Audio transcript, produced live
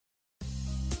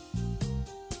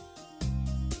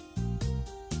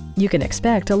You can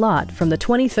expect a lot from the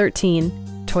 2013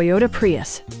 Toyota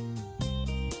Prius.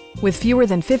 With fewer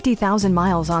than 50,000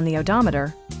 miles on the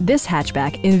odometer, this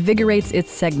hatchback invigorates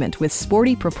its segment with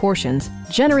sporty proportions,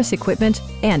 generous equipment,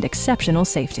 and exceptional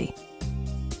safety.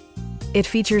 It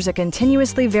features a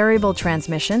continuously variable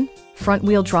transmission,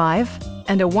 front-wheel drive,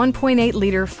 and a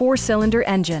 1.8-liter four-cylinder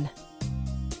engine.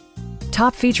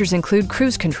 Top features include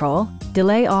cruise control,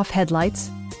 delay-off headlights,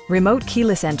 remote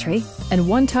keyless entry, and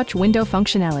one-touch window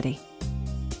functionality.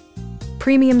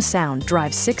 Premium sound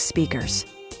drives 6 speakers,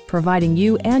 providing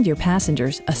you and your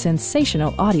passengers a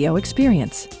sensational audio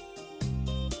experience.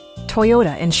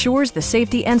 Toyota ensures the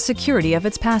safety and security of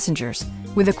its passengers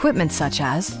with equipment such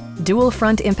as dual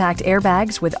front impact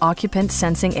airbags with occupant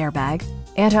sensing airbag,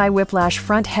 anti-whiplash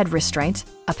front head restraint,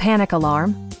 a panic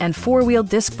alarm, and 4-wheel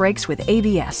disc brakes with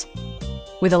ABS.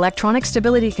 With electronic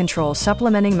stability control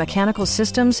supplementing mechanical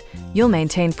systems, you'll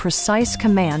maintain precise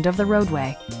command of the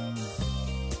roadway.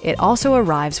 It also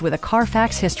arrives with a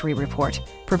Carfax history report,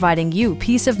 providing you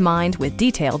peace of mind with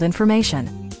detailed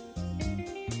information.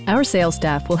 Our sales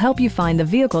staff will help you find the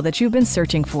vehicle that you've been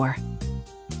searching for.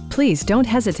 Please don't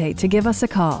hesitate to give us a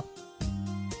call.